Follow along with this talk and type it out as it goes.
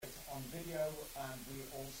video, and we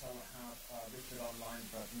also have Richard online,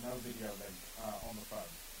 but no video link on the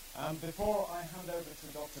phone. Before I hand over to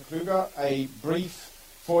Dr. Kluger, a brief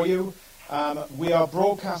for you. We are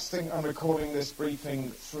broadcasting and recording this briefing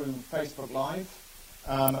through Facebook Live.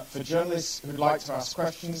 For journalists who'd like to ask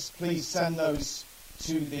questions, please send those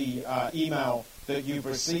to the email that you've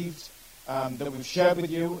received, that we've shared with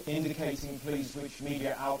you, indicating please which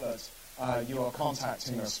media outlet you are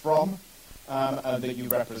contacting us from, that you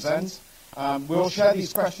represent. We'll share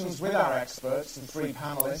these questions with our experts, the three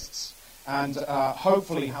panelists, and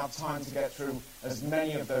hopefully have time to get through as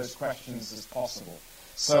many of those questions as possible.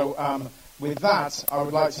 So with that, I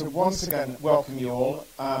would like to once again welcome you all.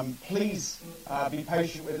 Please be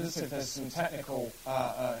patient with us if there's some technical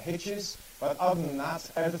hitches, but other than that,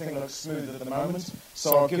 everything looks smooth at the moment.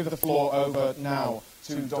 So I'll give the floor over now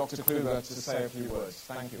to Dr. Kluger to say a few words.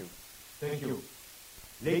 Thank you. Thank you.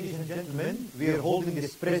 Ladies and gentlemen, we are holding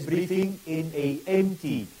this press briefing in an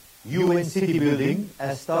empty UN city building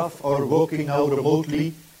as staff are working now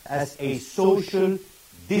remotely as a social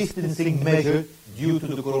distancing measure due to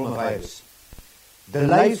the coronavirus. The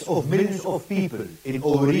lives of millions of people in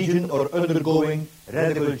our region are undergoing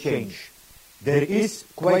radical change. There is,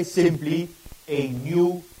 quite simply, a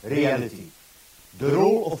new reality. The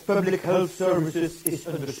role of public health services is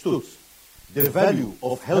understood. The value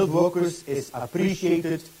of health workers is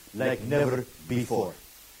appreciated like never before.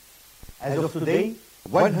 As of today,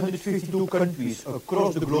 152 countries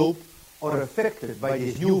across the globe are affected by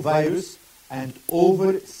this new virus, and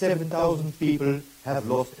over 7,000 people have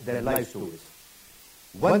lost their lives to it.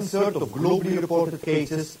 1/3 of globally reported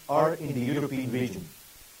cases are in the European region.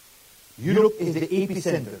 Europe is the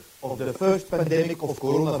epicenter of the first pandemic of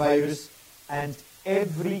coronavirus, and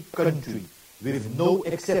every country, with no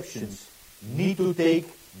exceptions, need to take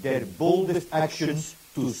their boldest actions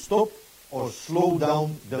to stop or slow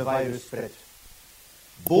down the virus spread.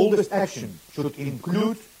 Boldest action should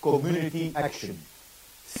include community action.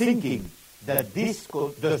 Thinking that this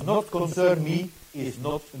does not concern me is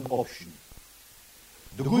not an option.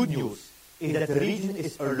 The good news is that the region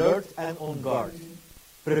is alert and on guard.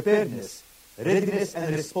 Preparedness, readiness and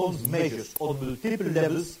response measures on multiple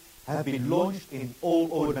levels have been launched in all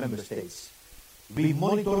our member states. We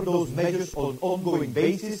monitor those measures on an ongoing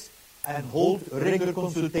basis and hold regular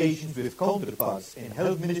consultations with counterparts in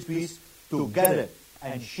health ministries to gather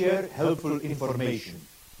and share helpful information.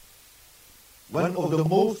 One of the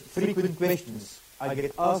most frequent questions I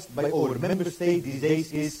get asked by our member states these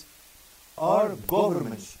days is, are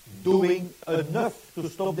governments doing enough to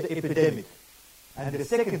stop the epidemic? And the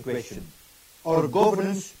second question, are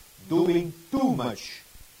governments doing too much?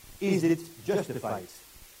 Is it justified?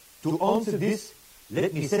 To answer this,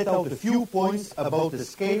 let me set out a few points about the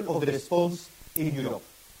scale of the response in Europe.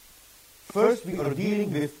 First, we are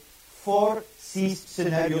dealing with 4 C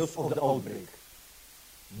scenarios of the outbreak.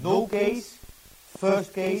 No case,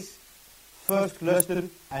 first cluster,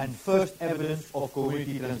 and first evidence of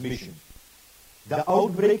community transmission. The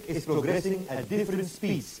outbreak is progressing at different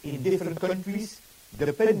speeds in different countries,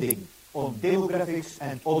 depending on demographics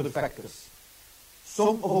and other factors.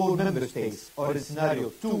 Some of our member states are in scenario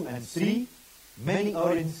 2 and 3, many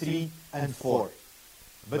are in 3 and 4.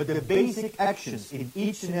 But the basic actions in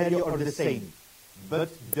each scenario are the same, but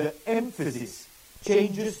the emphasis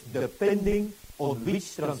changes depending on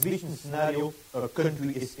which transmission scenario a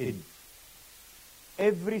country is in.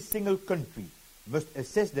 Every single country must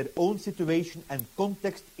assess their own situation and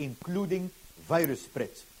context, including virus spread,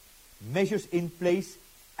 measures in place,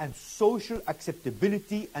 and social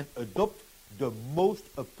acceptability, and adopt the most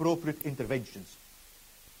appropriate interventions.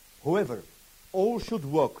 However, all should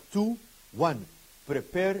work to 1.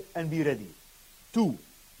 Prepare and be ready. 2.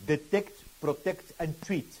 Detect, protect and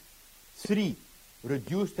treat. 3.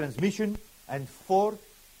 Reduce transmission. And 4.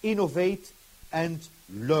 Innovate and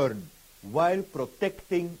learn while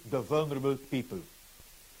protecting the vulnerable people.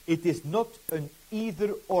 It is not an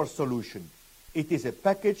either-or solution. It is a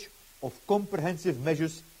package of comprehensive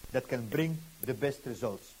measures that can bring the best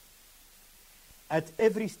results. At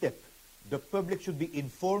every step, the public should be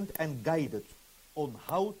informed and guided on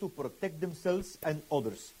how to protect themselves and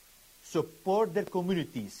others, support their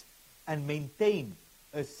communities, and maintain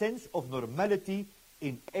a sense of normality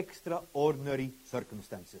in extraordinary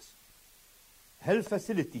circumstances. Health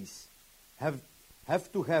facilities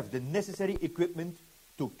have to have the necessary equipment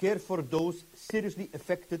to care for those seriously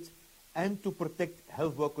affected and to protect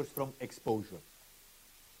health workers from exposure.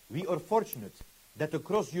 We are fortunate that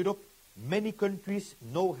across Europe, many countries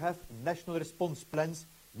now have national response plans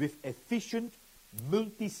with efficient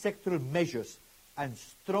multi-sectoral measures and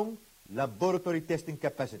strong laboratory testing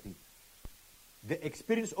capacity. The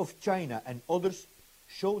experience of China and others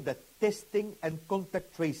show that testing and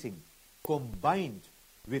contact tracing, combined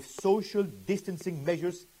with social distancing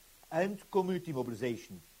measures and community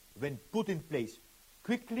mobilization, when put in place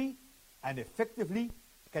quickly and effectively,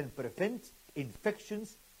 can prevent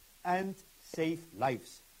infections and save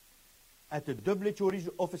lives. At the WHO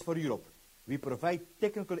Regional Office for Europe, we provide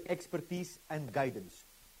technical expertise and guidance,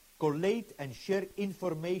 collate and share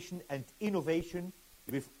information and innovation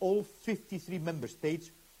with all 53 member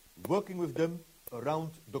states, working with them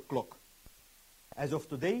around the clock. As of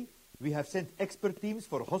today, we have sent expert teams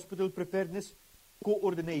for hospital preparedness,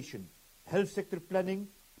 coordination, health sector planning,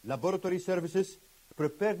 laboratory services,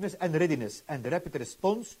 preparedness and readiness, and rapid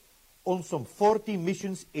response on some 40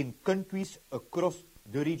 missions in countries across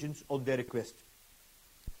the regions on their request.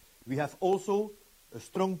 We have also a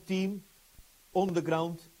strong team on the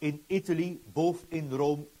ground in Italy, both in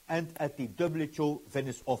Rome and at the WHO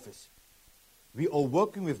Venice office. We are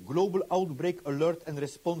working with global outbreak alert and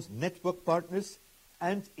response network partners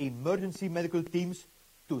and emergency medical teams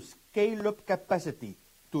to scale up capacity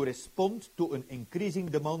to respond to an increasing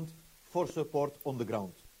demand for support on the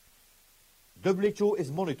ground. WHO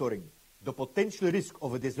is monitoring the potential risk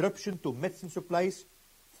of a disruption to medicine supplies,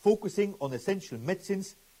 focusing on essential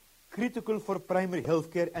medicines critical for primary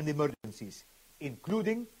healthcare and emergencies,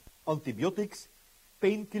 including antibiotics,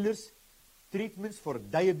 painkillers, treatments for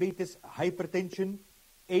diabetes, hypertension,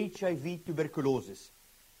 HIV, tuberculosis.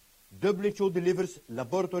 WHO delivers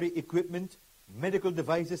laboratory equipment, medical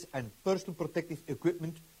devices, and personal protective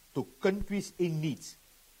equipment to countries in need.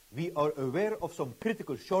 We are aware of some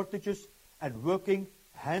critical shortages and working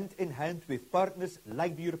hand in hand with partners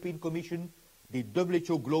like the European Commission, the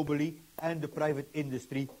WHO globally, and the private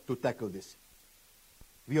industry to tackle this.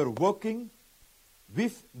 We are working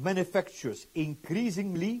with manufacturers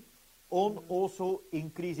increasingly on also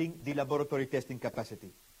increasing the laboratory testing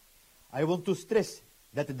capacity. I want to stress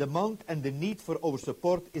that the demand and the need for our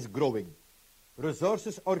support is growing.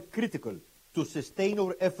 Resources are critical to sustain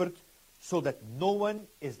our effort so that no one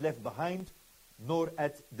is left behind nor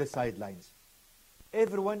at the sidelines.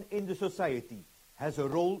 Everyone in the society has a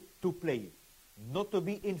role to play, not to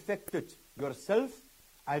be infected yourself,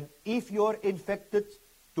 and if you are infected,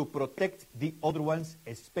 to protect the other ones,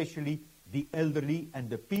 especially the elderly and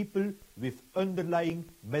the people with underlying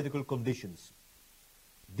medical conditions.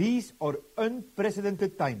 These are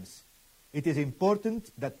unprecedented times. It is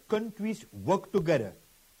important that countries work together,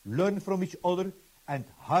 learn from each other, and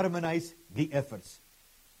harmonize the efforts.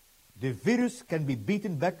 The virus can be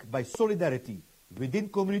beaten back by solidarity within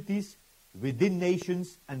communities, within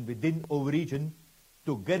nations, and within our region,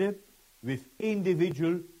 together with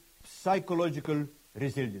individual psychological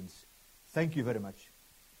resilience. Thank you very much.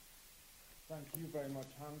 Thank you very much,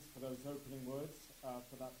 Hans, for those opening words,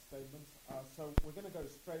 for that statement. So we're going to go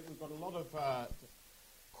straight. We've got a lot of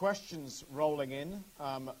questions rolling in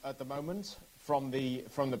at the moment from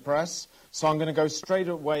the press. So I'm going to go straight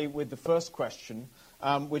away with the first question,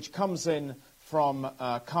 which comes in from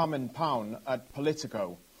Carmen Paun at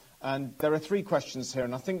Politico. And there are three questions here,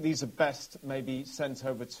 and I think these are best maybe sent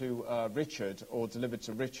over to Richard or delivered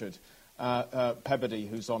to Richard Peabody,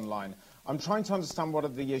 who's online. I'm trying to understand what are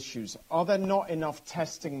the issues. Are there not enough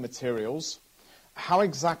testing materials? How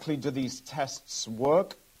exactly do these tests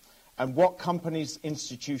work? And what companies,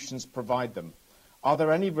 institutions provide them? Are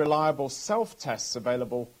there any reliable self-tests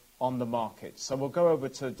available on the market? So we'll go over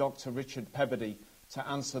to Dr. Richard Peabody to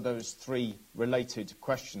answer those three related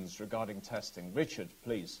questions regarding testing. Richard,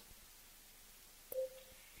 please.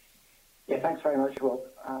 Yeah, thanks very much, Rob.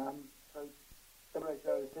 So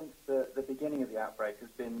WHO, since the beginning of the outbreak, has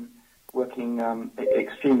been working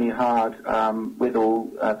extremely hard with all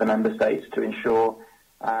the member states to ensure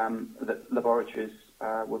that laboratories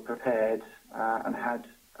were prepared and had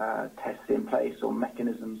tests in place or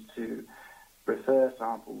mechanisms to refer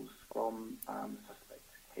samples from suspect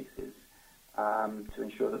cases to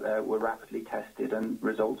ensure that they were rapidly tested and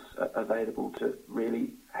results available to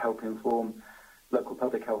really help inform local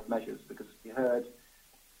public health measures, because you heard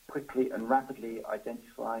quickly and rapidly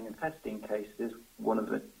identifying and testing cases is one of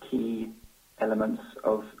the key elements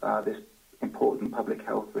of this important public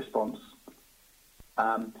health response.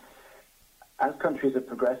 As countries have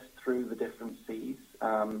progressed through the different Cs,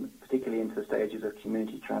 particularly into the stages of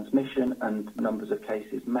community transmission and numbers of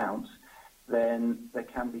cases mount, then there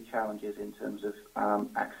can be challenges in terms of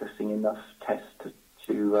accessing enough tests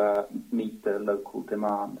to meet the local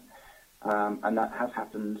demand. And that has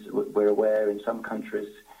happened, we're aware, in some countries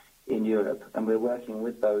in Europe, and we're working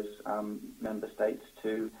with those member states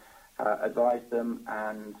to advise them,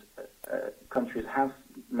 and countries have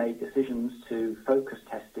made decisions to focus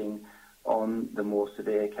testing on the more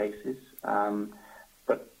severe cases.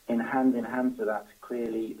 But in hand to that,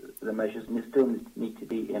 clearly the measures still need to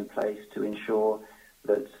be in place to ensure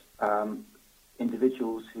that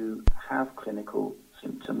individuals who have clinical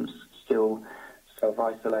symptoms still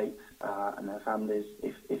self-isolate, and their families,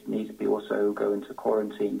 if needs be, also go into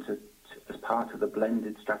quarantine as part of the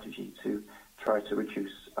blended strategy to try to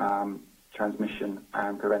reduce transmission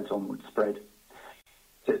and prevent onward spread.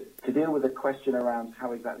 To deal with the question around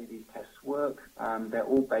how exactly these tests work, they're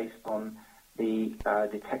all based on the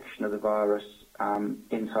detection of the virus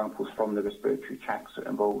in samples from the respiratory tract. So it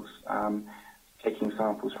involves taking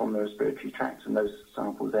samples from the respiratory tract, and those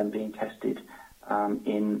samples then being tested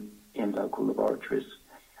in local laboratories.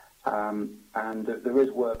 And there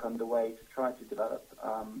is work underway to try to develop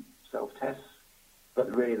self-tests,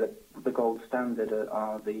 but really the gold standard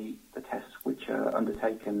are the tests which are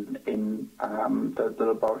undertaken in the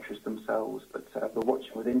laboratories themselves. But we're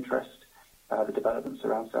watching with interest the developments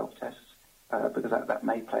around self-tests because that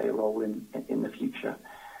may play a role in the future.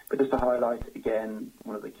 But just to highlight again,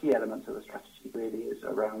 one of the key elements of the strategy really is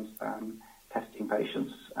around testing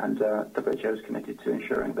patients, and WHO is committed to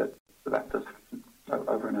ensuring that does happen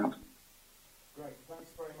over and out. Great,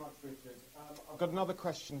 thanks very much, Richard. I've got another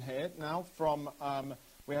question here now from,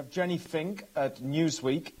 we have Jenny Fink at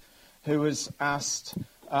Newsweek, who has asked,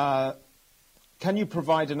 can you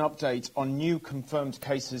provide an update on new confirmed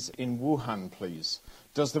cases in Wuhan, please?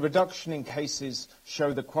 Does the reduction in cases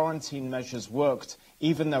show the quarantine measures worked,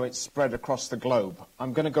 even though it's spread across the globe?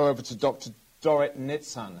 I'm going to go over to Dr. Dorit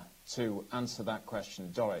Nitzan to answer that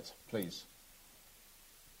question. Dorit, please.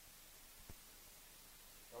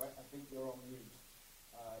 Dorit, I think you're on mute.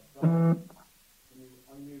 Dorit, can you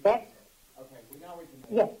unmute? Yes. Okay, now we can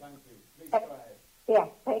hear you. Thank you. Please go ahead. Yes,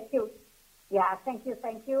 thank you. Yeah, thank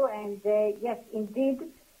you. And yes, indeed,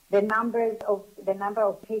 the number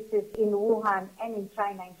of cases in Wuhan and in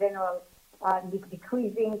China in general are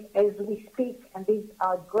decreasing as we speak, and these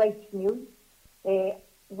are great news.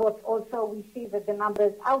 What also we see that the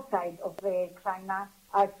numbers outside of China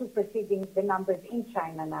are superseding the numbers in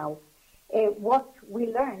China now. What we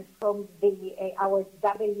learned from our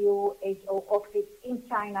WHO office in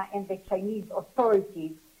China and the Chinese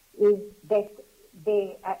authorities is that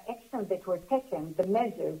the actions that were taken, the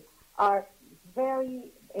measures, are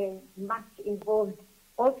very much involved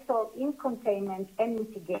also in containment and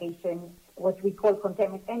mitigation, what we call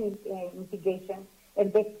containment and mitigation,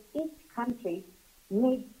 and that each country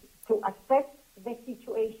needs to assess the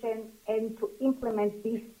situation and to implement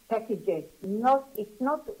these packages. It's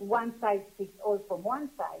not one size fits all from one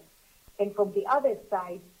side, and from the other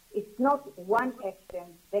side, it's not one action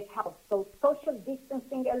that helps. So social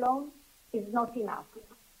distancing alone is not enough.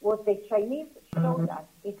 What the Chinese showed us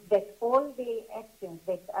is that all the actions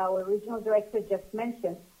that our regional director just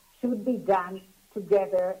mentioned should be done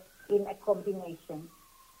together in a combination.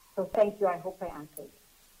 So thank you. I hope I answered.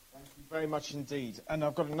 Thank you very much indeed. And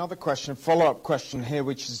I've got another question, follow-up question here,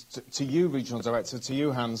 which is to you, Regional Director, to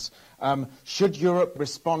you, Hans. Should Europe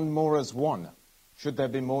respond more as one? Should there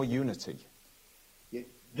be more unity? Yeah.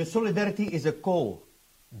 The solidarity is a call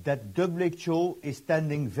that WHO is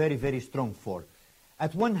standing very, very strong for.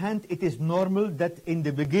 At one hand, it is normal that in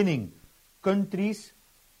the beginning, countries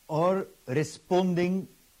are responding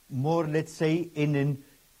more, let's say, in an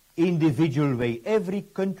individual way. Every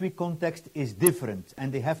country context is different,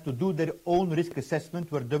 and they have to do their own risk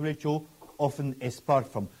assessment, where WHO often is part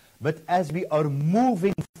from. But as we are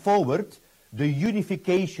moving forward, the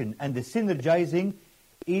unification and the synergizing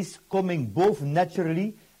is coming both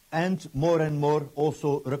naturally and more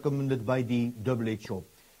also recommended by the WHO.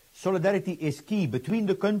 Solidarity is key between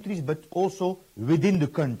the countries, but also within the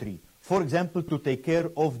country. For example, to take care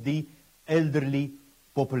of the elderly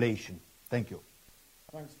population. Thank you.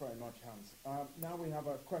 Thanks very much, Hans. Now we have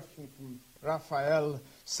a question from Rafael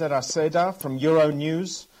Seraceda from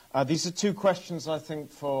Euronews. These are two questions, I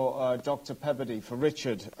think, for Dr. Pebbody, for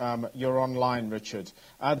Richard. You're online, Richard.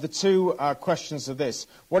 The two questions are this.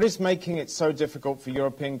 What is making it so difficult for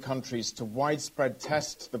European countries to widespread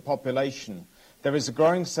test the population? There is a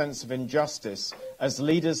growing sense of injustice as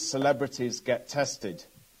leaders, celebrities get tested.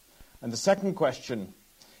 And the second question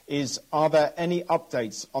is, are there any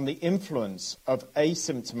updates on the influence of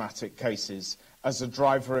asymptomatic cases as a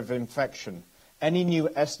driver of infection? Any new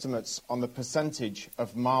estimates on the percentage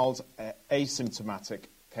of mild asymptomatic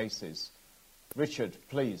cases? Richard,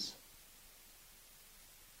 please.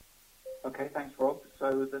 Okay, thanks, Rob.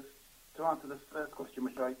 So to answer the first question,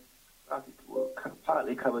 which I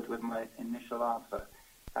partly covered with my initial answer,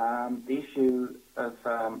 the issue of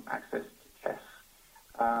access to tests.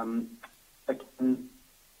 Again,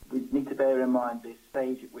 we need to bear in mind the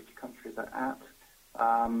stage at which countries are at.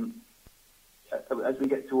 As we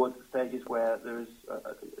get towards the stages where there is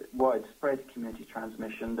widespread community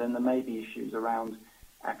transmission, then there may be issues around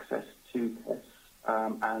access to tests,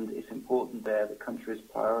 and it's important there that countries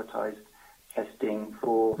prioritise testing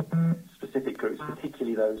for specific groups,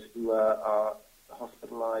 particularly those who are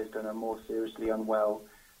hospitalised and are more seriously unwell,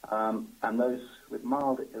 and those with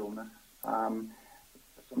mild illness.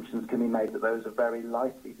 Assumptions can be made that those are very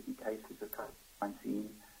likely to be cases of COVID-19,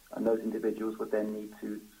 and those individuals would then need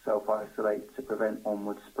to self-isolate to prevent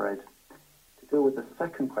onward spread. To deal with the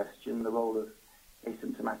second question, the role of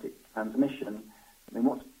asymptomatic transmission, I mean,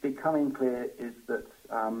 what's becoming clear is that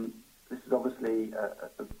this is obviously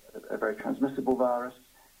a very transmissible virus,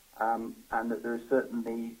 and that there is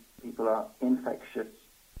certainly people are infectious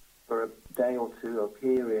for a day or two, a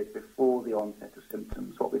period before the onset of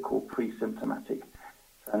symptoms, what we call pre-symptomatic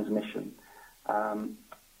transmission.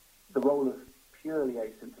 The role of purely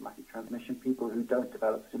asymptomatic transmission, people who don't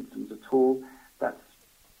develop symptoms at all, that's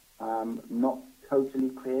not totally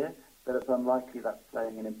clear, but it's unlikely that's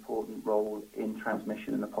playing an important role in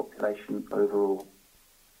transmission in the population overall.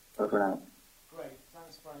 Over and out. Great,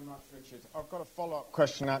 thanks very much, Richard. I've got a follow-up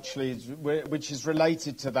question, actually, which is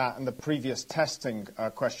related to that and the previous testing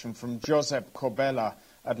question from Josep Corbella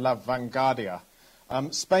at La Vanguardia.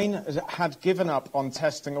 Spain had given up on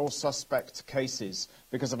testing all suspect cases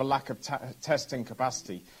because of a lack of testing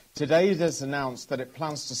capacity. Today it has announced that it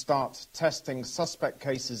plans to start testing suspect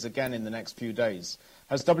cases again in the next few days.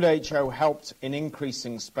 Has WHO helped in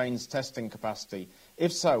increasing Spain's testing capacity?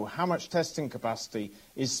 If so, how much testing capacity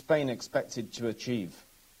is Spain expected to achieve?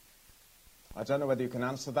 I don't know whether you can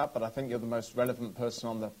answer that, but I think you're the most relevant person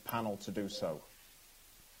on the panel to do so.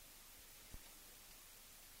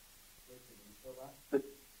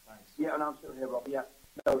 Yeah, and I'm still here, Rob. Yeah.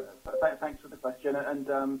 So, thanks for the question. And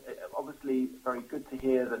obviously, very good to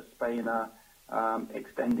hear that Spain are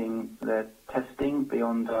extending their testing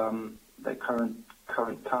beyond their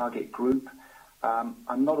current target group.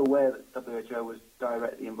 I'm not aware that WHO was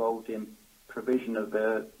directly involved in provision of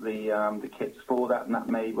the kits for that, and that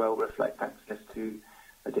may well reflect access to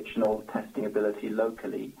additional testing ability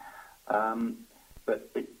locally.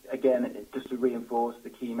 But just to reinforce the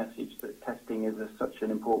key message that testing is such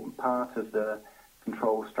an important part of the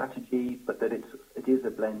control strategy, but that it is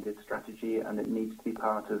a blended strategy and it needs to be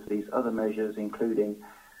part of these other measures, including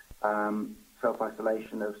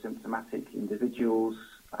self-isolation of symptomatic individuals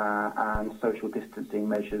and social distancing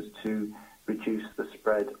measures to reduce the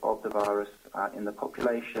spread of the virus in the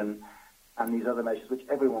population. And these other measures, which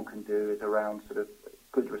everyone can do, is around sort of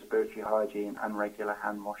good respiratory hygiene and regular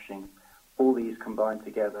hand washing. All these combined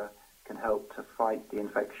together can help to fight the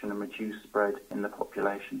infection and reduce spread in the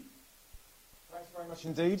population. Thanks very much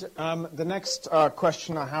indeed. The next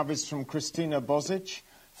question I have is from Kristina Bozic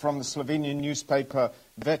from the Slovenian newspaper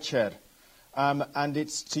Večer. And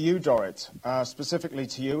it's to you, Dorrit, specifically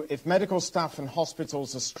to you. If medical staff and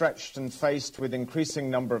hospitals are stretched and faced with increasing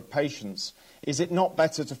number of patients, is it not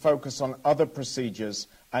better to focus on other procedures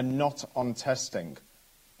and not on testing?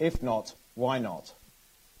 If not, why not?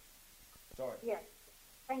 Dorrit. Yes.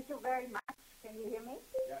 Thank you very much. Can you hear me?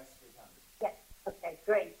 Yes, we can. Yes. Okay,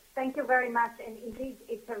 great. Thank you very much. And indeed,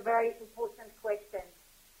 it's a very important question.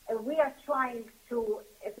 We are trying to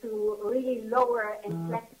really lower and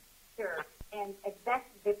flatten the curve. And that's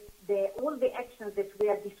all the actions that we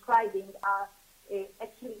are describing are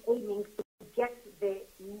actually aiming to get the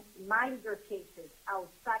milder cases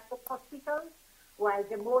outside of hospitals, while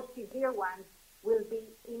the more severe ones will be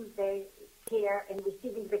in the care and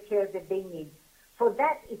receiving the care that they need. For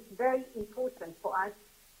that, it's very important for us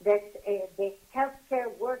that the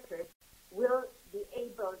healthcare workers will be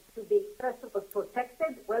able to be, first of all,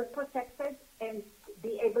 protected, well protected, and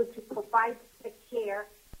be able to provide the care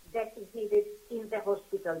that is needed in the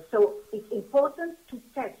hospital. So it's important to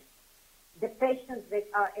test the patients that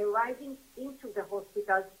are arriving into the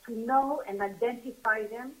hospitals, to know and identify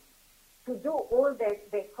them, to do all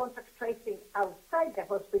the contact tracing outside the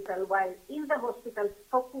hospital, while in the hospital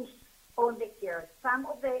focus on the care. Some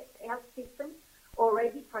of the health systems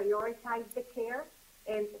already prioritize the care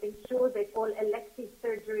and ensure that all elective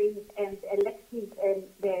surgeries and elective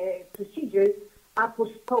the procedures are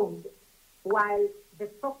postponed, while the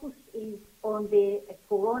focus is on the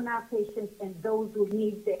corona patients and those who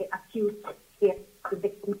need the acute care.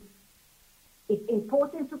 It's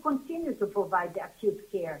important to continue to provide the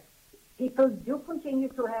acute care. People do continue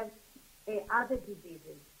to have other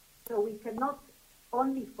diseases, so we cannot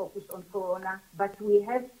only focus on corona, but we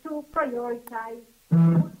have to prioritize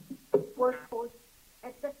workforce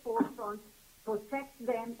at the forefront, protect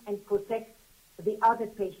them and protect the other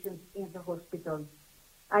patients in the hospital.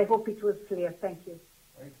 I hope it was clear. Thank you.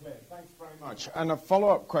 Very clear. Thanks very much. And a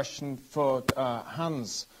follow-up question for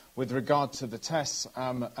Hans with regard to the tests,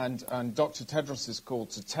 and Dr. Tedros' call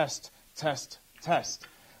to test.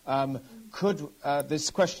 This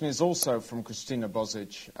question is also from Kristina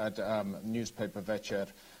Bozic at newspaper Večer.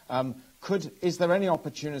 Is there any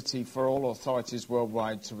opportunity for all authorities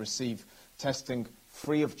worldwide to receive testing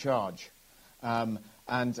free of charge?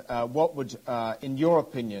 What would, in your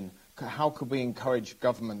opinion, how could we encourage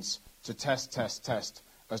governments to test,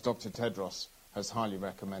 as Dr. Tedros has highly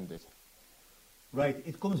recommended? Right.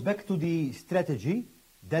 It comes back to the strategy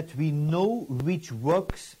that we know which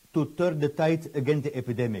works to turn the tide against the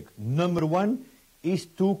epidemic. Number one is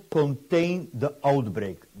to contain the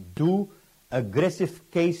outbreak. Do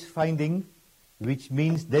aggressive case finding, which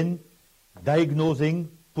means then diagnosing,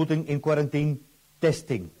 putting in quarantine,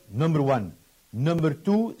 testing. Number one. Number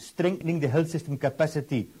two, strengthening the health system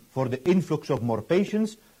capacity for the influx of more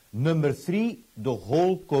patients. Number three, the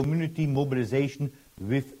whole community mobilization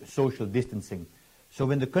with social distancing. So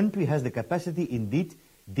when the country has the capacity, indeed,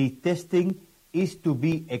 the testing is to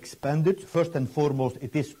be expanded. First and foremost,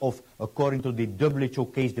 it is according to the WHO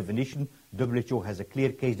case definition. WHO has a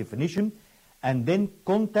clear case definition. And then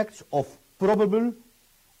contacts of probable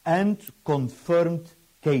and confirmed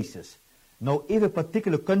cases. Now, if a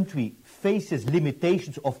particular country faces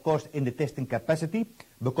limitations, of course, in the testing capacity,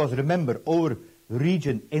 because remember, our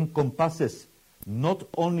region encompasses not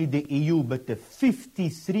only the EU, but the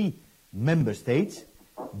 53 member states,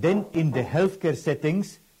 then in the healthcare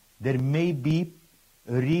settings, there may be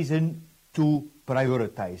a reason to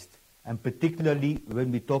prioritize. And particularly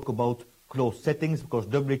when we talk about closed settings, because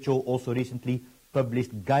WHO also recently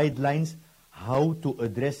published guidelines how to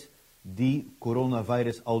address the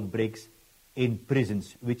coronavirus outbreaks in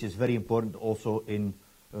prisons, which is very important also in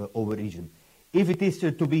our region. If it is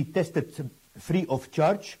to be tested free of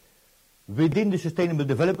charge, within the Sustainable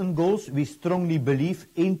Development Goals, we strongly believe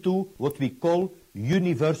into what we call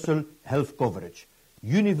universal health coverage.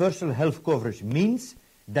 Universal health coverage means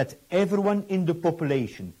that everyone in the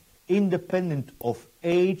population, independent of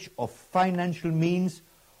age, of financial means,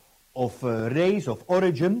 of race, of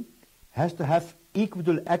origin, has to have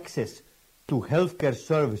equal access to healthcare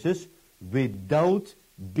services without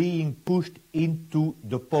being pushed into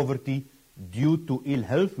the poverty due to ill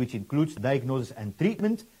health, which includes diagnosis and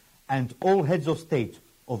treatment. And all heads of state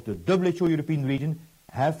of the WHO European region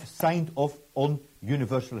have signed off on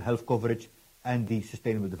universal health coverage and the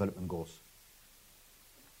Sustainable Development Goals.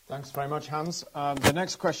 Thanks very much, Hans. The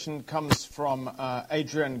next question comes from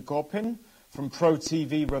Adrian Gorpin from Pro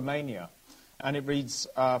TV Romania. And it reads,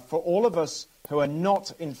 for all of us who are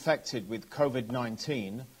not infected with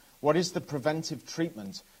COVID-19, what is the preventive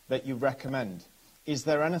treatment that you recommend? Is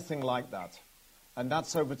there anything like that? And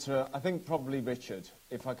that's over to, I think, probably Richard.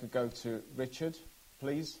 If I could go to Richard,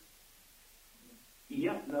 please.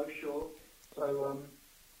 Yeah, no, sure. So,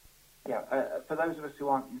 for those of us who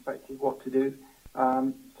aren't infected, what to do?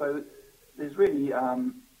 So there's really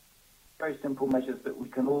very simple measures that we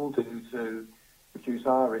can all do to reduce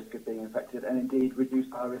our risk of being infected and indeed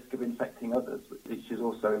reduce our risk of infecting others, which is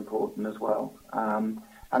also important as well.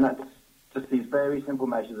 And that's just these very simple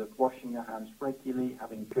measures of washing your hands regularly,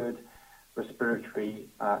 having good respiratory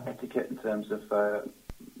etiquette in terms of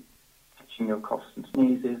catching your coughs and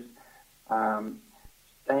sneezes,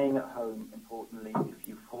 staying at home, importantly, if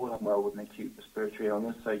you fall unwell with an acute respiratory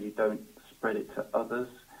illness so you don't spread it to others,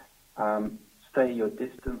 stay your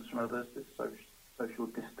distance from others, this social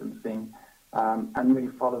distancing, and really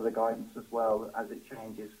follow the guidance as well as it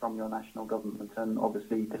changes from your national government. And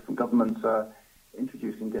obviously different governments are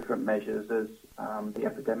introducing different measures as the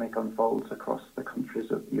epidemic unfolds across the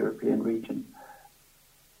countries of the European region.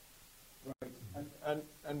 Right.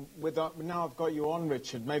 And with that, now I've got you on,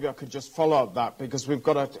 Richard, maybe I could just follow up that, because we've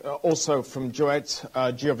got also from Joette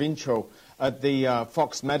Giovinco at the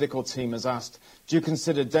Fox Medical team has asked, do you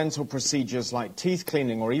consider dental procedures like teeth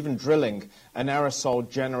cleaning or even drilling an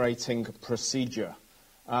aerosol-generating procedure?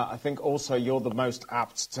 I think also you're the most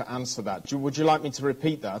apt to answer that. Would you like me to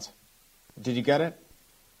repeat that? Did you get it?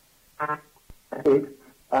 I did.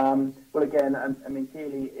 Well, again, I mean,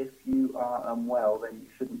 clearly, if you are unwell, then you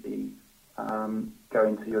shouldn't be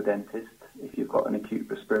going to your dentist if you've got an acute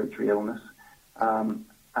respiratory illness.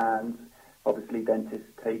 And obviously, dentists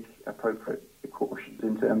take appropriate precautions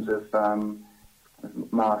in terms of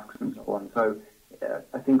masks and so on. So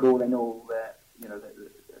I think all in all, the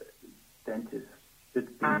dentists should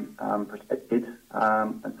be protected,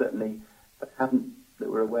 and certainly there haven't, that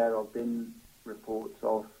we're aware of, been reports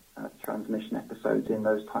of transmission episodes in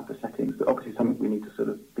those type of settings. But obviously something we need to sort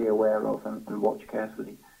of be aware of and watch watch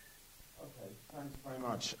carefully. Okay, thanks very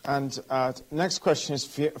much. And next question is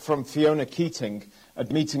from Fiona Keating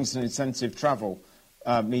at Meetings and Incentive Travel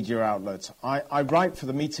media outlet. I write for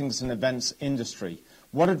the meetings and events industry.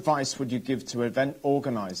 What advice would you give to event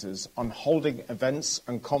organisers on holding events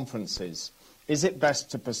and conferences? Is it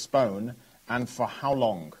best to postpone, and for how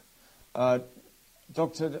long?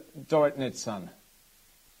 Dr. Dorit Nitzan,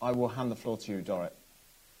 I will hand the floor to you, Dorit.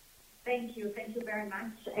 Thank you very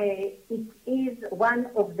much. It is one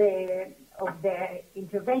of the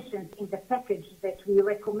interventions in the package that we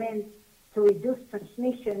recommend to reduce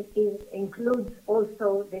transmission. Includes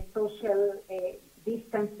also the social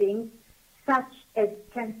distancing, such as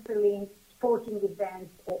cancelling sporting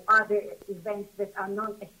events or other events that are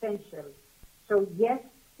non-essential. So yes,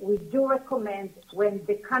 we do recommend when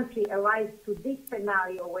the country arrives to this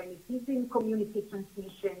scenario, when it is in community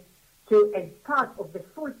transmission, to, as part of the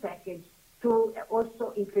full package, to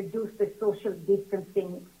also introduce the social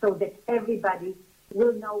distancing so that everybody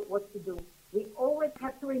will know what to do. We always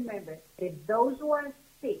have to remember that those who are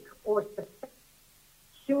sick or suspected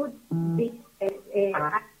should be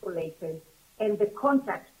isolated and the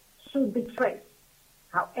contact should be traced.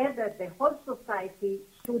 However, the whole society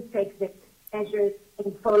should take the measures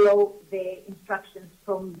and follow the instructions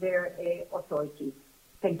from their authorities.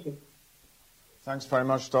 Thank you. Thanks very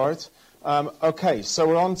much, Dorit. Okay, so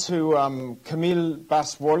we're on to Camille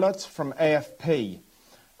Bass-Worlet from AFP.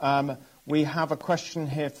 We have a question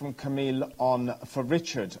here from Camille for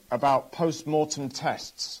Richard about post-mortem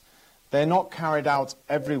tests. They're not carried out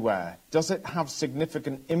everywhere. Does it have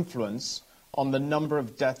significant influence on the number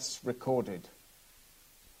of deaths recorded?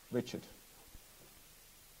 Richard.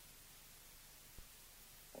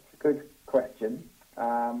 That's a good question.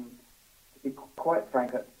 To be quite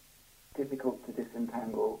frank, it's difficult to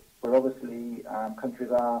disentangle. But obviously,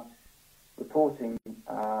 countries are reporting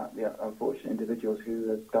the unfortunate individuals who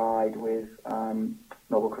have died with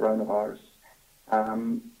novel coronavirus.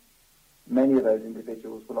 Many of those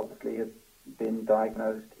individuals will obviously have been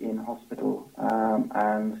diagnosed in hospital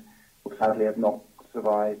and will sadly have not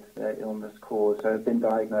survived their illness cause, so have been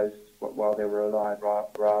diagnosed while they were alive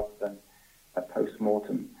rather than a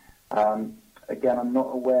post-mortem. Again, I'm not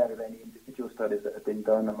aware of any individual studies that have been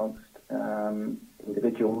done amongst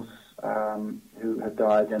individuals who have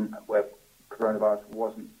died and where coronavirus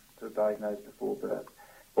wasn't sort of diagnosed before birth,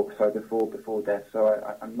 or before death.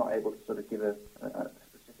 So I'm not able to sort of give a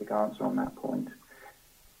specific answer on that point.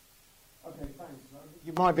 Okay, thanks.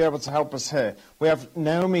 You might be able to help us here. We have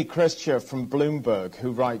Naomi Christian from Bloomberg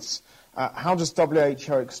who writes, how does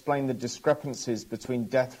WHO explain the discrepancies between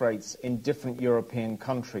death rates in different European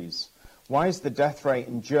countries? Why is the death rate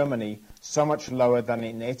in Germany so much lower than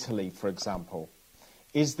in Italy, for example?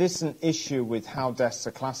 Is this an issue with how deaths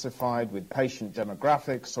are classified, with patient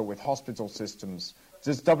demographics, or with hospital systems?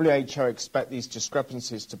 Does WHO expect these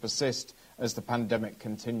discrepancies to persist as the pandemic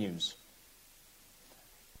continues?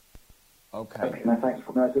 Okay. No, thanks.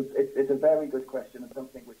 No, it's a very good question and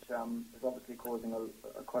something which is obviously causing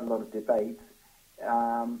quite a lot of debate.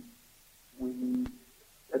 We,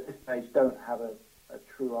 at this stage, don't have a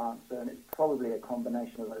true answer, and it's probably a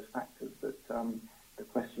combination of those factors that the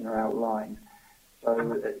questioner outlined.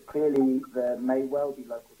 So clearly there may well be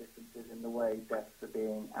local differences in the way deaths are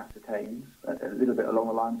being ascertained, a little bit along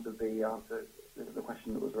the lines of the answer, the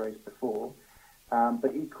question that was raised before.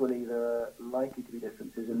 But equally, there are likely to be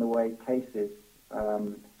differences in the way cases,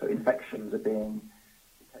 so infections, are being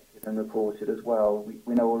detected and reported as well.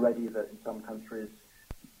 We know already that in some countries,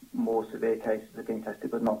 more severe cases are being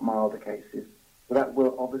tested, but not milder cases. So that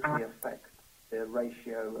will obviously affect the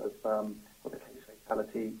ratio of the case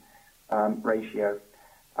fatality ratio.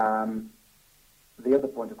 The other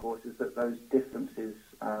point, of course, is that those differences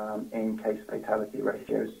in case fatality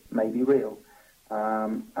ratios may be real,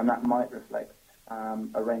 and that might reflect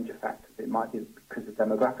a range of factors. It might be because the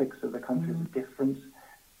demographics of the countries are different.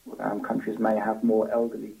 Countries may have more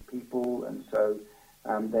elderly people, and so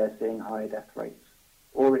they're seeing higher death rates.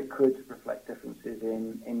 Or it could reflect differences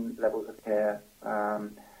in levels of care,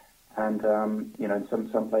 and in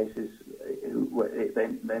some places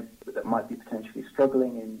that might be potentially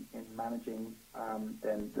struggling in managing,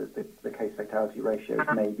 then the case fatality ratios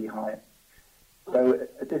may be higher. So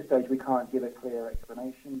at this stage, we can't give a clear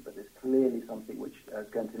explanation, but it's clearly something which is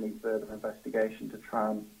going to need further investigation to try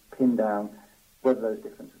and pin down whether those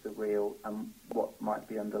differences are real and what might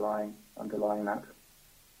be underlying that.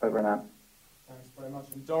 Over and out. Thanks very much.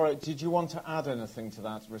 And Dora, did you want to add anything to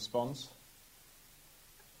that response?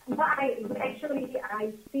 I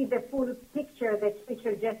see the full picture that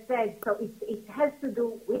Richard just said. So it has to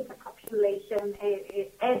do with the population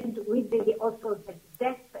and with also the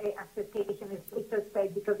death association, as Richard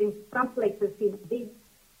said, because in some places, in these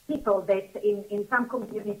people that in some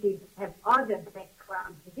communities have other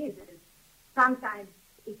background diseases, sometimes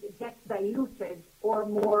it gets diluted or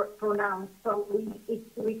more pronounced. So it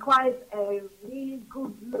requires a really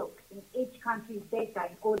good look in each country's data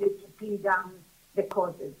in order to pin down the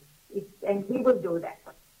causes. And we will do that.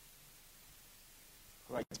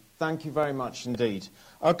 Great. Thank you very much indeed.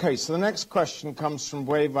 Okay, so the next question comes from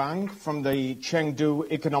Wei Wang from the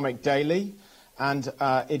Chengdu Economic Daily. And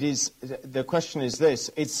the question is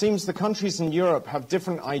this. It seems the countries in Europe have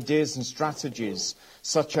different ideas and strategies,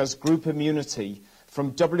 such as group immunity,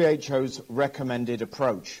 from WHO's recommended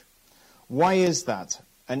approach. Why is that?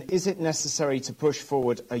 And is it necessary to push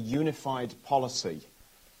forward a unified policy?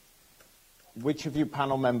 Which of you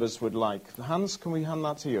panel members would like? Hans, can we hand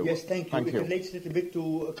that to you? Yes, thank you. Thank you. It relates a little bit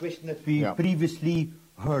to a question that we previously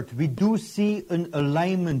heard. We do see an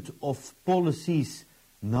alignment of policies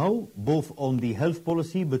now, both on the health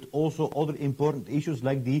policy, but also other important issues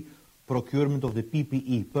like the procurement of the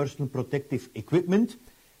PPE, personal protective equipment.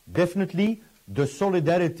 Definitely, the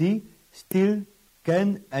solidarity still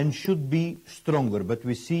can and should be stronger, but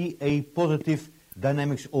we see a positive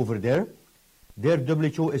dynamics over there. There,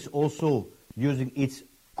 WHO is also using its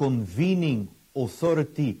convening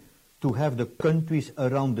authority to have the countries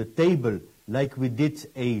around the table, like we did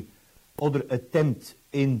a other attempt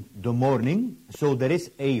in the morning. So there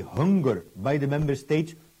is a hunger by the member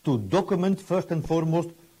states to document first and foremost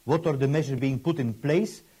what are the measures being put in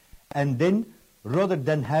place, and then rather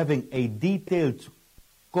than having a detailed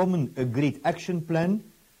common agreed action plan,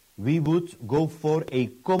 we would go for a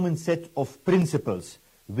common set of principles,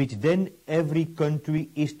 which then every country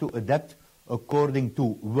is to adapt according to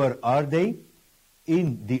where are they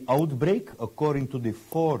in the outbreak, according to the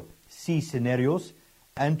 4C scenarios,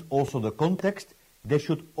 and also the context. There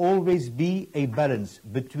should always be a balance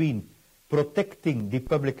between protecting the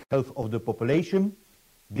public health of the population,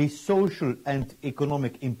 the social and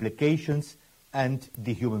economic implications, and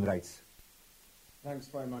the human rights. Thanks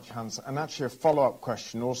very much, Hans. And actually a follow-up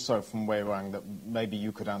question also from Wei Wang that maybe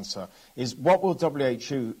you could answer is what will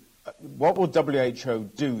WHO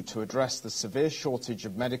do to address the severe shortage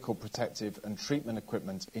of medical protective and treatment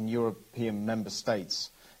equipment in European member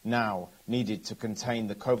states now needed to contain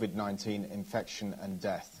the COVID-19 infection and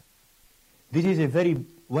death? This is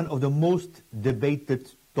one of the most debated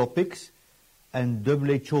topics, and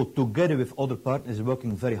WHO, together with other partners, is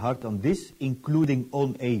working very hard on this, including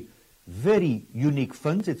on a very unique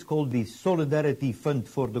fund. It's called the Solidarity Fund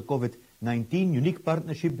for the COVID-19, unique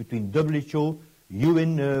partnership between WHO,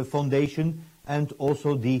 UN Foundation, and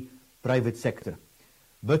also the private sector.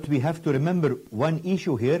 But we have to remember one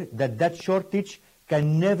issue here, that shortage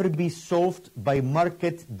can never be solved by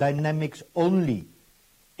market dynamics only.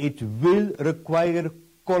 It will require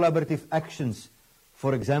collaborative actions.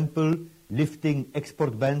 For example, lifting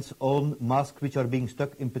export bans on masks which are being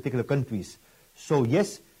stuck in particular countries. So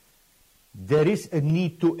yes, there is a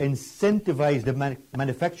need to incentivize the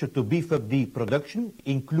manufacturer to beef up the production,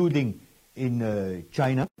 including in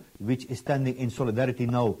China, which is standing in solidarity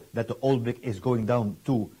now that the outbreak is going down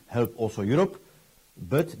to help also Europe.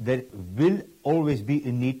 But there will always be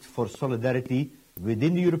a need for solidarity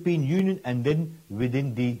within the European Union and then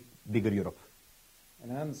within the bigger Europe.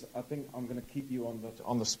 And Hans, I think I'm going to keep you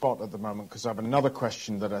on the spot at the moment because I have another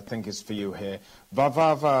question that I think is for you here.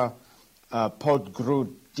 Vavava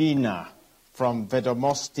Podgrudina from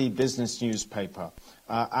Vedomosti business newspaper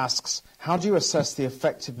asks, how do you assess the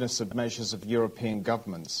effectiveness of measures of European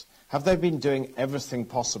governments? Have they been doing everything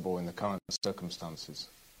possible in the current circumstances?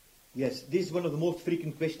 Yes, this is one of the most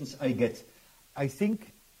frequent questions I get. I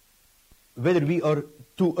think whether we are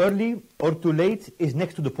too early or too late is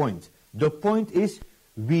next to the point. The point is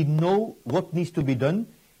we know what needs to be done.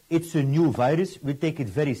 It's a new virus. We take it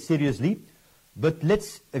very seriously. But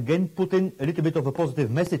let's again put in a little bit of a positive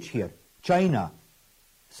message here. China,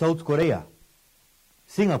 South Korea,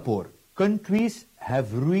 Singapore, countries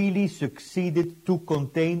have really succeeded to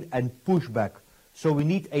contain and push back. So we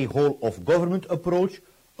need a whole of government approach,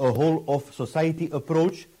 a whole of society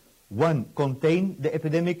approach. 1, contain the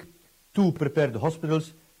epidemic. 2, prepare the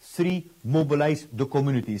hospitals. 3, mobilize the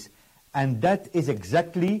communities. And that is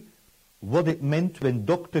exactly what it meant when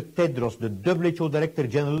Dr. Tedros, the WHO Director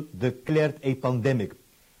General, declared a pandemic.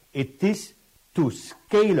 It is to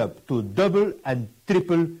scale up, to double and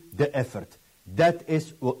triple the effort. That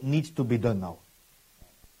is what needs to be done now.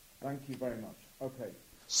 Thank you very much. Okay.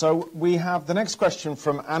 So we have the next question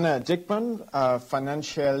from Anna Dickman,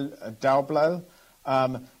 Financial Dagblad,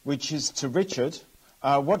 which is to Richard.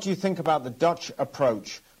 What do you think about the Dutch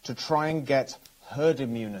approach to try and get herd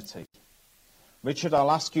immunity? Richard, I'll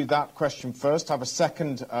ask you that question first. I have a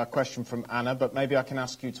second question from Anna, but maybe I can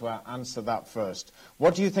ask you to answer that first.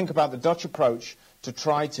 What do you think about the Dutch approach to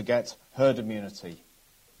try to get herd immunity?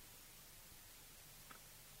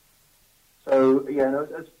 So, yeah,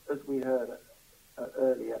 as we heard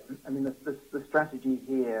earlier, I mean, the strategy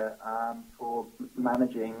here for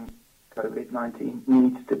managing COVID-19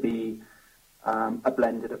 needs to be a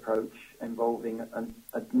blended approach involving a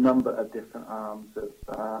number of different arms of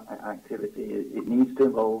activity. It needs to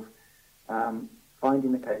involve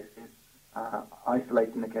finding the cases,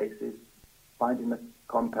 isolating the cases, finding the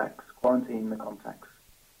contacts, quarantining the contacts.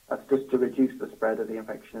 That's just to reduce the spread of the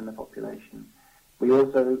infection in the population. We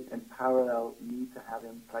also, in parallel, need to have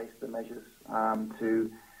in place the measures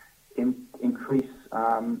to increase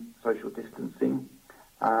social distancing,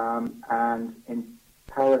 and in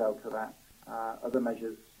parallel to that, other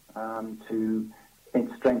measures to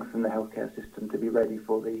strengthen the healthcare system to be ready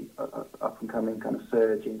for the up-and-coming kind of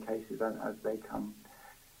surge in cases as they come.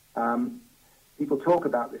 People talk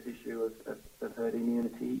about this issue of herd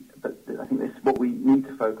immunity, but I think what we need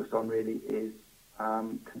to focus on really is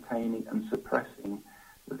containing and suppressing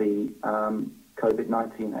the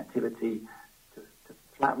COVID-19 activity to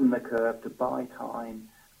flatten the curve, to buy time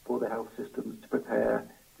for the health systems to prepare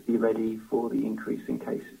to be ready for the increase in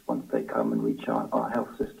cases once they come and reach our health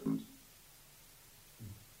systems.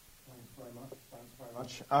 Thanks very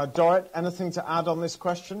much. Dorrit, anything to add on this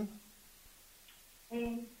question?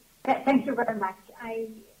 Thank you very much.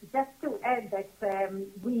 Just to add that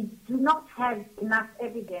we do not have enough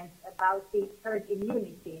evidence about the herd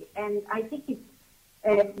immunity, and I think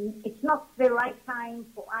it's not the right time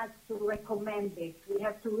for us to recommend it. We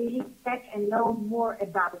have to really check and know more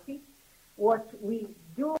about it. What we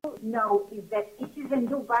do know is that it is a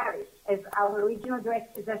new virus, as our regional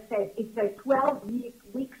director just said. It's a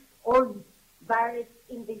 12-week-old virus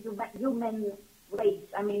in the human race.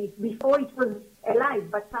 I mean, before it was alive,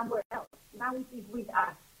 but somewhere else. Now it is with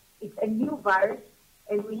us. It's a new virus,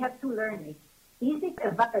 and we have to learn it. Is it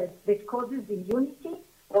a virus that causes immunity,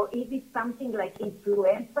 or is it something like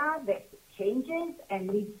influenza that changes and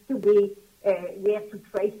needs to be, we have to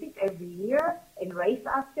trace it every year and race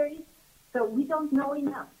after it? So we don't know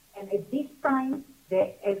enough. And at this time,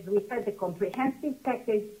 as we said, the comprehensive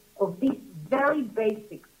package of this very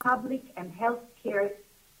basic public and health care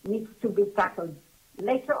needs to be tackled.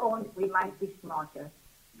 Later on, we might be smarter.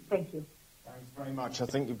 Thank you. Thanks very much. I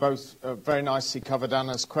think you both very nicely covered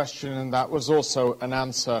Anna's question, and that was also an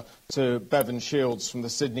answer to Bevan Shields from the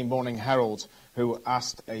Sydney Morning Herald, who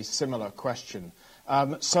asked a similar question.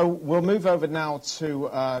 So we'll move over now to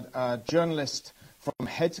a journalist from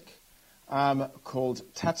Hedg called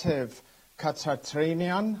Tatev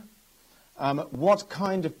Katatrinian. What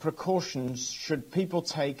kind of precautions should people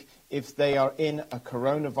take if they are in a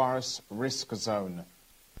coronavirus risk zone?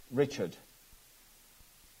 Richard.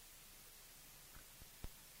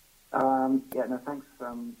 Thanks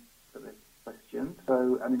for this question.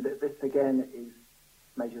 So, I mean, this again is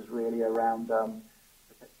measures really around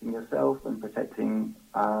protecting yourself and protecting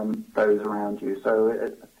those around you. So,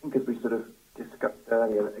 I think as we sort of discussed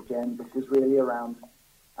earlier, again, this is really around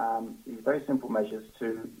these very simple measures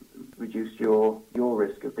to reduce your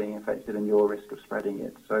risk of being infected and your risk of spreading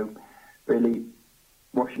it. So, really,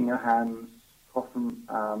 washing your hands, cough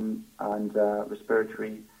and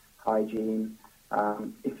respiratory hygiene.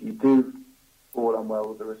 If you do fall unwell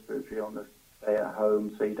with the respiratory illness, stay at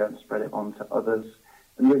home so you don't spread it on to others,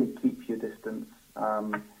 and really keep your distance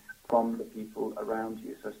from the people around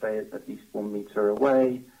you. So stay at least 1 meter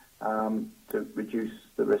away to reduce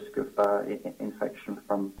the risk of infection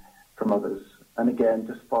from others. And again,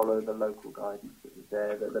 just follow the local guidance that is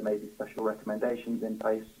there. That there may be special recommendations in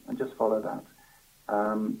place, and just follow that.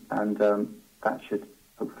 And that should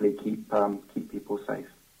hopefully keep people safe.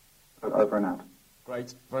 Over and out.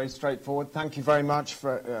 Great, very straightforward. Thank you very much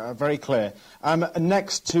for very clear.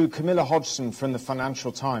 Next to Camilla Hodgson from the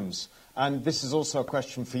Financial Times, and this is also a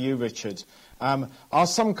question for you, Richard. Are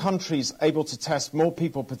some countries able to test more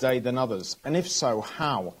people per day than others? And if so,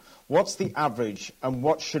 how? What's the average, and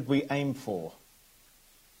what should we aim for?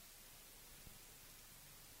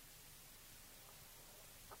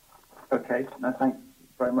 Okay, no, thanks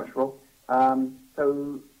very much, Rob.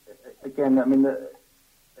 So, again, I mean,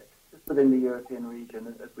 just within the European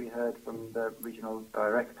region, as we heard from the regional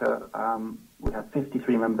director, we have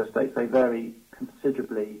 53 member states. They vary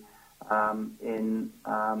considerably in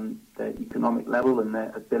their economic level and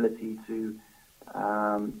their ability to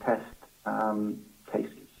test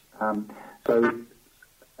cases. So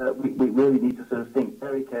we really need to sort of think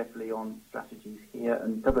very carefully on strategies here,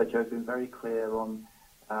 and WHO has been very clear on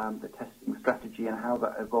the testing strategy and how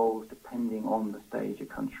that evolves depending on the stage a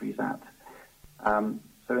country is at.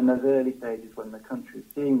 So in those early stages when the country is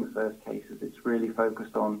seeing the first cases, it's really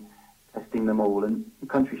focused on testing them all, and the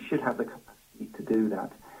country should have the capacity to do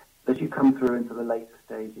that. As you come through into the later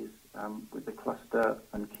stages with the cluster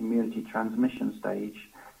and community transmission stage,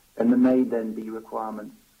 then there may then be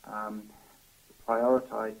requirements to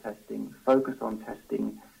prioritise testing, focus on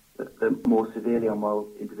testing the more severely unwell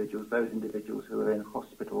individuals, those individuals who are in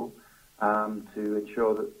hospital, to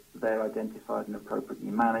ensure that they're identified and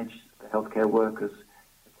appropriately managed, the healthcare workers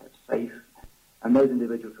are kept safe, and those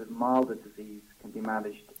individuals with milder disease can be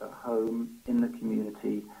managed at home, in the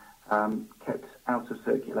community, kept out of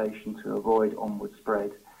circulation to avoid onward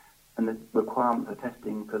spread, and the requirement for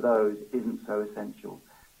testing for those isn't so essential.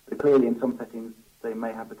 So clearly in some settings they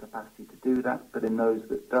may have the capacity to do that, but in those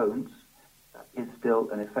that don't, that is still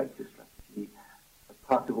an effective strategy as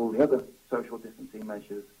part of all the other social distancing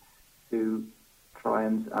measures to try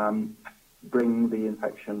and bring the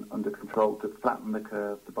infection under control, to flatten the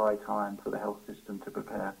curve, to buy time for the health system to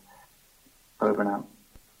prepare. Over and out.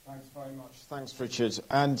 Thanks very much. Thanks, Richard.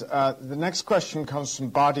 And the next question comes from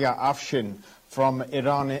Badia Afshin from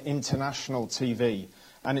Iran International TV,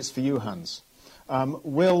 and it's for you, Hans.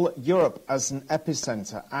 Will Europe, as an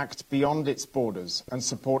epicenter, act beyond its borders and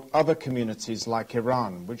support other communities like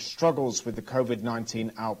Iran, which struggles with the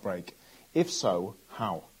COVID-19 outbreak? If so,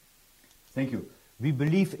 how? Thank you. We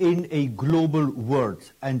believe in a global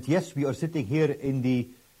world, and yes, we are sitting here in the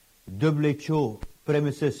WHO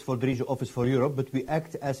premises for the Regional Office for Europe, but we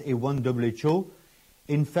act as a one WHO.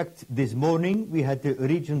 In fact, this morning we had the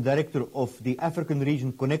region director of the African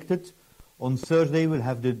region connected. On Thursday we'll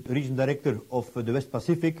have the region director of the West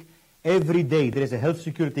Pacific. Every day there is a Health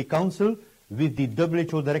Security Council with the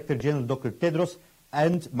WHO Director General Dr. Tedros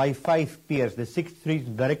and my 5 peers, the 6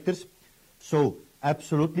 region directors. So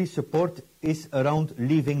absolutely support is around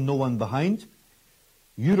leaving no one behind.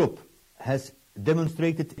 Europe has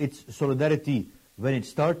demonstrated its solidarity when it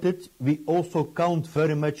started. We also count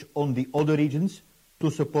very much on the other regions to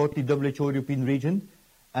support the WHO European region,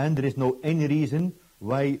 and there is no any reason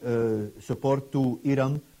why support to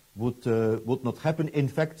Iran would not happen. In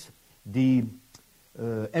fact, the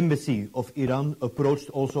embassy of Iran approached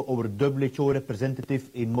also our WHO representative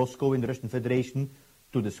in Moscow in the Russian Federation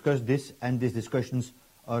to discuss this, and these discussions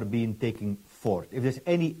are being taken forward. If there's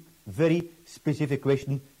any very specific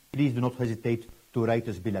question, please do not hesitate to write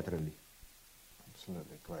us bilaterally.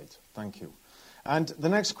 Absolutely, great. Thank you. And the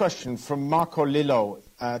next question from Marco Lillo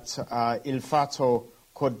at Il Fatto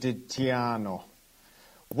Quotidiano.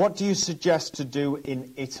 What do you suggest to do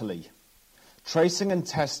in Italy? Tracing and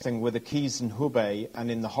testing were the keys in Hubei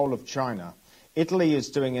and in the whole of China. Italy is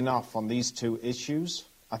doing enough on these 2 issues?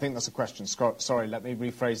 I think that's a question. Sorry, let me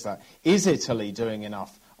rephrase that. Is Italy doing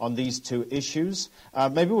enough on these 2 issues?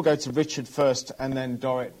 Maybe we'll go to Richard first and then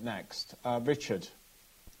Dorrit next. Richard.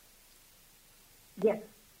 Yes.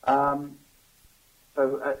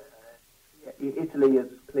 Italy is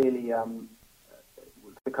clearly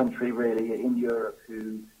the country really in Europe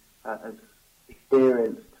who has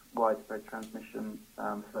experienced widespread transmission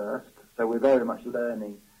first. So we're very much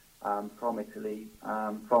learning from Italy,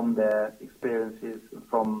 from their experiences,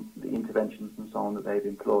 from the interventions and so on that they've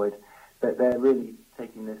employed. That they're really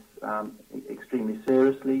taking this extremely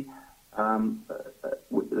seriously.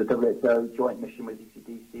 The WHO joint mission with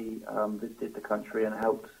ECDC visited the country and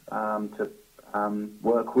helped to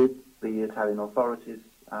work with the Italian authorities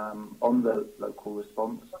on the local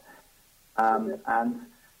response. And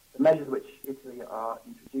the measures which Italy are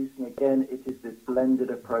introducing, again, it is this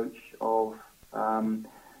blended approach of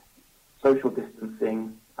social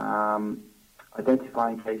distancing,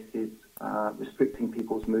 identifying cases, restricting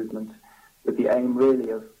people's movement, with the aim really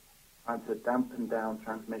of trying to dampen down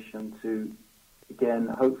transmission to, again,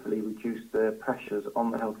 hopefully reduce the pressures on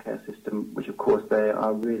the healthcare system, which of course they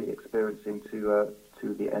are really experiencing to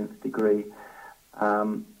the nth degree,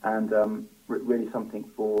 and really something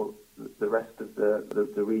for the rest of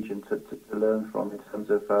the region to learn from in terms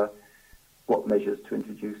of what measures to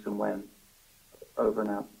introduce and when. Over and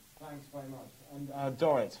out. Thanks very much. And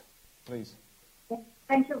Dorrit, please.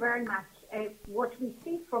 Thank you very much. What we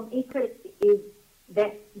see from Italy is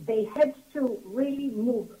that they had to really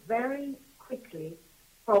move very quickly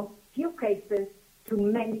from few cases to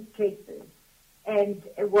many cases. And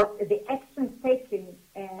what the actions taken,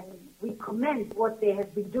 and we commend what they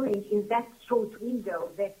have been doing in that short window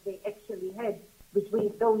that they actually had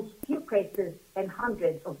between those few cases and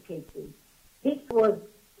hundreds of cases. This was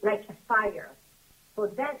like a fire. For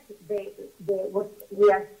that, what we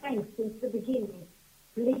are saying since the beginning,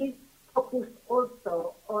 please focused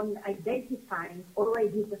also on identifying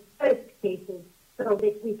already the first cases so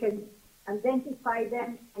that we can identify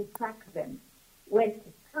them and track them. When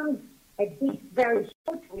it comes at this very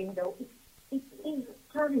short window, it is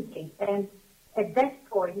challenging. And at that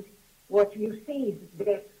point, what you see is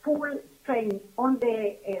the full strain on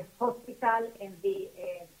the hospital and the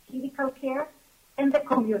clinical care and the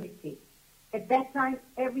community. At that time,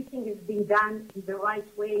 everything is being done in the right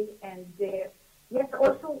way. And yes,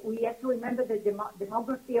 also we have to remember the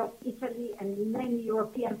demography of Italy and many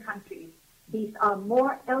European countries. These are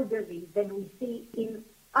more elderly than we see in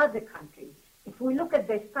other countries. If we look at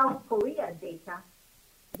the South Korea data,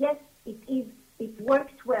 yes, it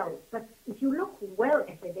works well. But if you look well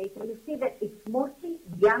at the data, you see that it's mostly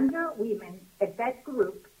younger women at that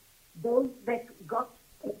group, those that got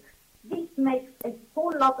sick. This makes a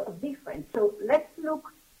whole lot of difference. So let's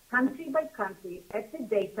look country by country at the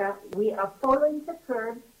data. We are following the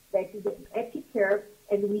curve, that is the epi curve,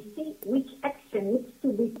 and we see which action needs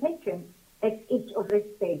to be taken at each of the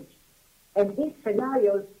stages. And these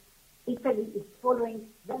scenarios, Italy is following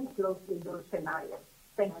very closely those scenarios.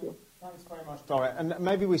 Thank you. Thanks very much, Dorit. And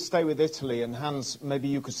maybe we stay with Italy. And Hans, maybe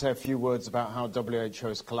you could say a few words about how WHO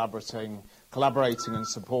is collaborating and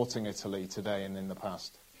supporting Italy today and in the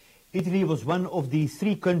past. Italy was one of the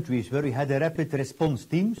 3 countries where we had a rapid response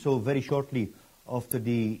team, so very shortly after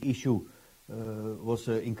the issue was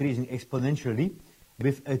increasing exponentially,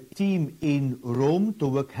 with a team in Rome to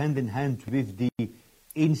work hand in hand with the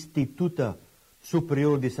Istituto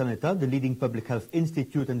Superiore di Sanità, the leading public health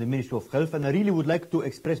institute, and the Ministry of Health. And I really would like to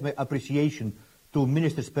express my appreciation to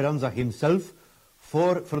Minister Speranza himself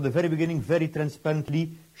for, from the very beginning, very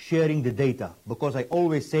transparently sharing the data. Because I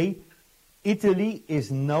always say, Italy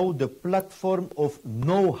is now the platform of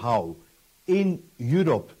know-how in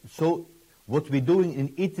Europe. So what we're doing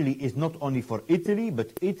in Italy is not only for Italy,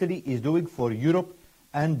 but Italy is doing for Europe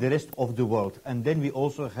and the rest of the world. And then we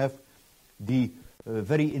also have the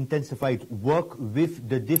very intensified work with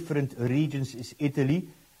the different regions in Italy,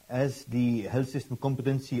 as the health system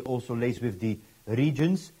competency also lays with the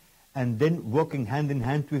regions, and then working hand in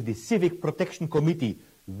hand with the Civic Protection Committee,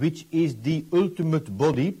 which is the ultimate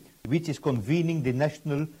body which is convening the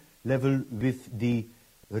national level with the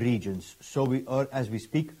regions. So we are, as we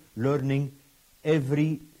speak, learning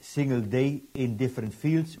every single day in different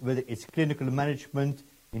fields, whether it's clinical management,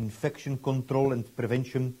 infection control and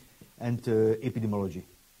prevention, and epidemiology.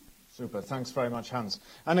 Super. Thanks very much, Hans.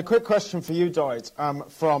 And a quick question for you, Dorit,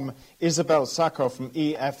 from Isabel Sacco from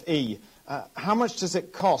EFE. How much does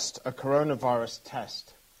it cost a coronavirus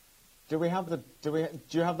test? Do you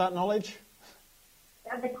have that knowledge?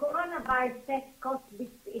 The coronavirus test cost,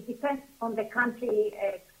 it depends on the country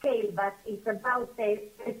scale, but it's about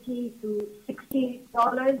 $30 to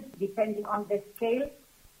 $60, depending on the scale.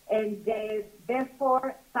 And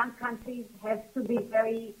therefore, some countries have to be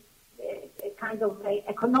very kind of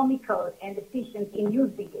economical and efficient in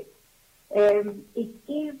using it. It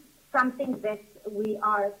is something that we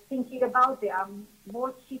are thinking about. There are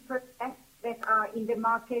more cheaper tests that are in the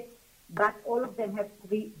market, but all of them have to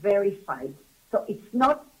be verified. So it's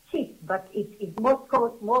not cheap, but it is more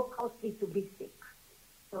costly to be sick.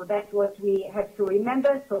 So that's what we have to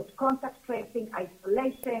remember. So contact tracing,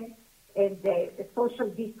 isolation, and the social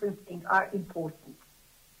distancing are important.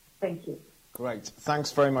 Thank you. Great.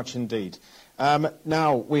 Thanks very much indeed.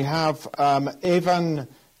 Now we have Ivan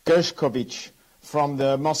Gershkovich from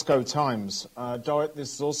the Moscow Times. Dorit,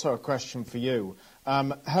 this is also a question for you.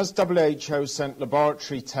 Has WHO sent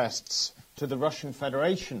laboratory tests to the Russian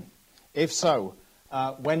Federation? If so,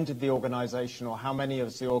 when did the organization, or how many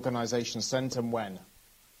of the organization sent and when?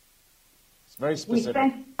 It's very specific. We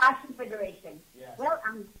sent the Russian Federation. Yes. Well,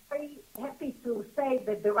 I'm very happy to say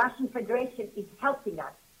that the Russian Federation is helping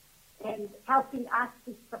us and helping us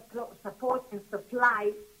to support and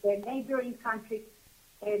supply their neighboring countries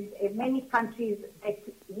and many countries that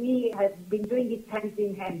we have been doing it hand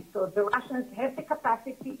in hand. So the Russians have the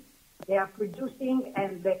capacity, they are producing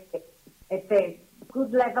and at a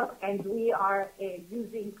good level, and we are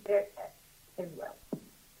using their tests as well.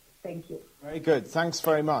 Thank you. Very good. Thanks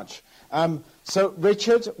very much. So,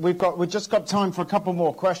 Richard, we've just got time for a couple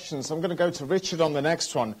more questions. I'm going to go to Richard on the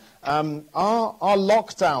next one. Are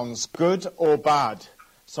lockdowns good or bad?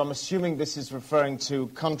 So I'm assuming this is referring to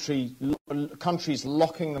countries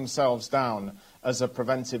locking themselves down as a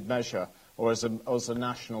preventive measure or as a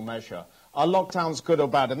national measure. Are lockdowns good or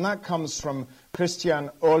bad? And that comes from Christian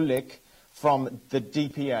Orlik from the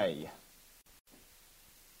DPA.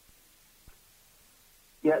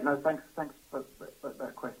 Yeah, no, thanks for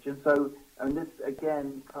that question. So, and this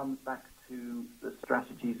again comes back to the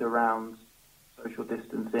strategies around social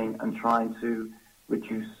distancing and trying to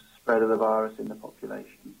reduce spread of the virus in the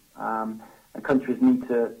population. And countries need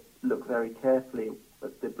to look very carefully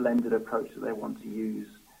at the blended approach that they want to use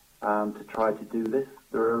to try to do this.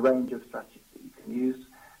 There are a range of strategies that you can use.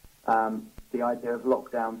 The idea of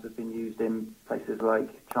lockdowns has been used in places like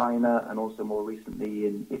China and also more recently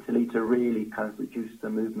in Italy to really kind of reduce the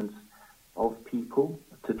movements of people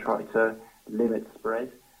to try to limit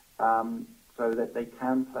spread so that they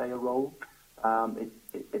can play a role.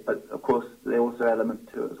 But of course, there are also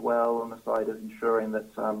elements to it as well on the side of ensuring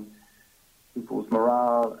that people's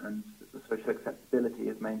morale and the social acceptability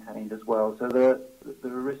is maintained as well. So there are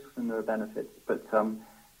risks and there are benefits, but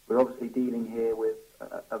we're obviously dealing here with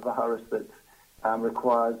a virus that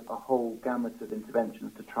requires a whole gamut of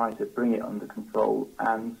interventions to try to bring it under control.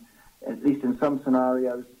 And at least in some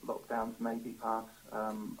scenarios, lockdowns may be part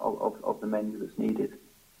of the menu that's needed.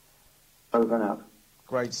 Over and out.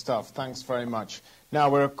 Great stuff. Thanks very much. Now,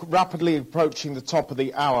 we're rapidly approaching the top of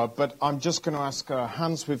the hour, but I'm just going to ask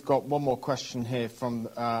Hans, we've got one more question here from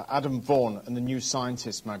Adam Vaughan in the New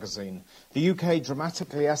Scientist magazine. The UK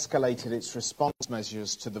dramatically escalated its response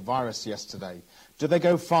measures to the virus yesterday. Do they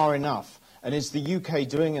go far enough? And is the UK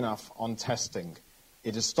doing enough on testing?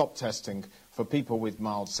 It has stopped testing for people with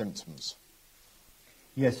mild symptoms.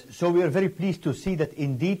 Yes, so we are very pleased to see that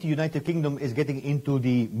indeed the United Kingdom is getting into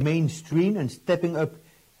the mainstream and stepping up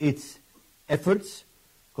its efforts,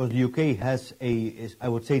 because the UK has I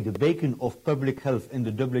would say, the beacon of public health in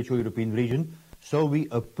the WHO European region. So we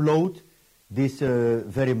applaud this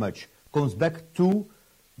very much. Comes back to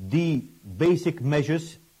the basic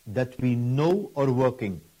measures that we know are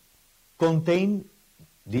working. Contain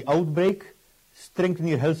the outbreak, strengthen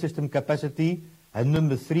your health system capacity, and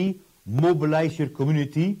number 3, mobilize your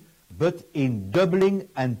community, but in doubling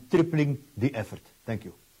and tripling the effort. Thank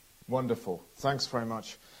you. Wonderful. Thanks very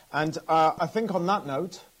much. And I think on that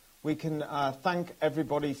note, we can thank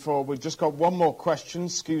everybody for... We've just got one more question.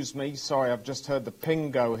 Excuse me. Sorry, I've just heard the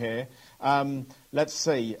ping go here. Let's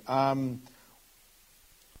see.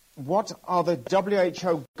 What are the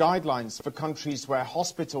WHO guidelines for countries where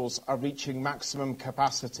hospitals are reaching maximum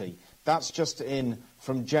capacity? That's just in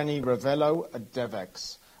from Jenny Ravello at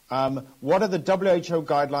Devex. What are the WHO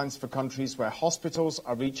guidelines for countries where hospitals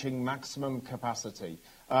are reaching maximum capacity?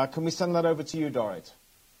 Can we send that over to you, Dorrit?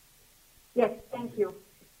 Yes, thank you.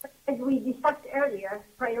 As we discussed earlier,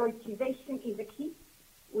 prioritization is a key.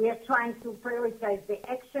 We are trying to prioritize the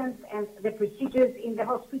actions and the procedures in the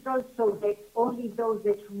hospitals so that only those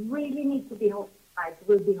that really need to be hospitalized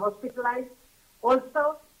will be hospitalized.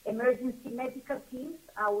 Also, emergency medical teams,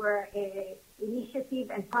 our initiative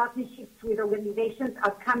and partnerships with organizations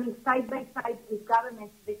are coming side by side with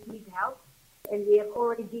governments that need help. And we have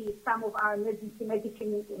already some of our emergency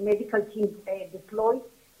medical teams deployed.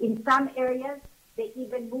 In some areas, they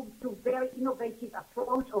even moved to very innovative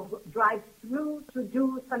approach of drive-through to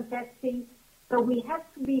do some testing. So we have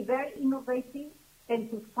to be very innovative and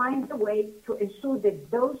to find a way to ensure that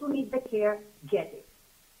those who need the care get it.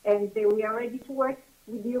 And we are ready to work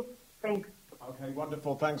with you. Thanks. Okay,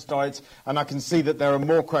 wonderful. Thanks, Dorrit. And I can see that there are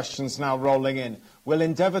more questions now rolling in. We'll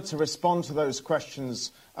endeavour to respond to those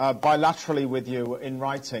questions bilaterally with you in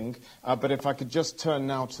writing. But if I could just turn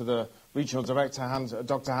now to the Regional Director,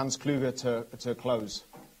 Dr. Hans Kluge, to close.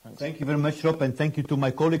 Thanks. Thank you very much, Rob, and thank you to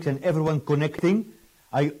my colleagues and everyone connecting.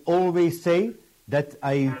 I always say that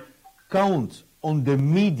I count on the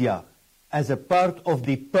media as a part of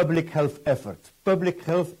the public health effort. Public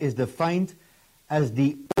health is defined as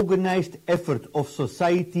the organized effort of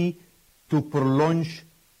society to prolong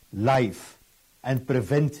life and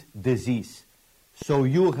prevent disease. So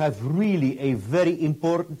you have really a very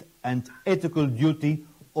important and ethical duty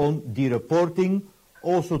on the reporting,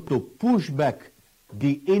 also to push back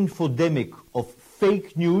the infodemic of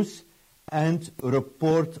fake news and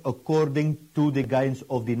report according to the guidance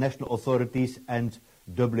of the national authorities and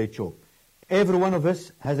WHO. Every one of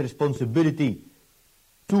us has a responsibility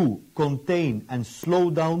to contain and slow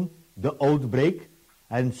down the outbreak,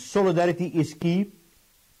 and solidarity is key,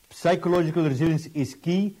 psychological resilience is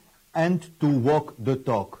key, and to walk the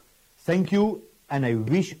talk. Thank you, and I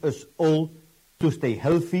wish us all to stay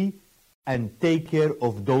healthy and take care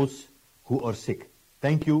of those who are sick.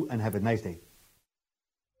 Thank you and have a nice day.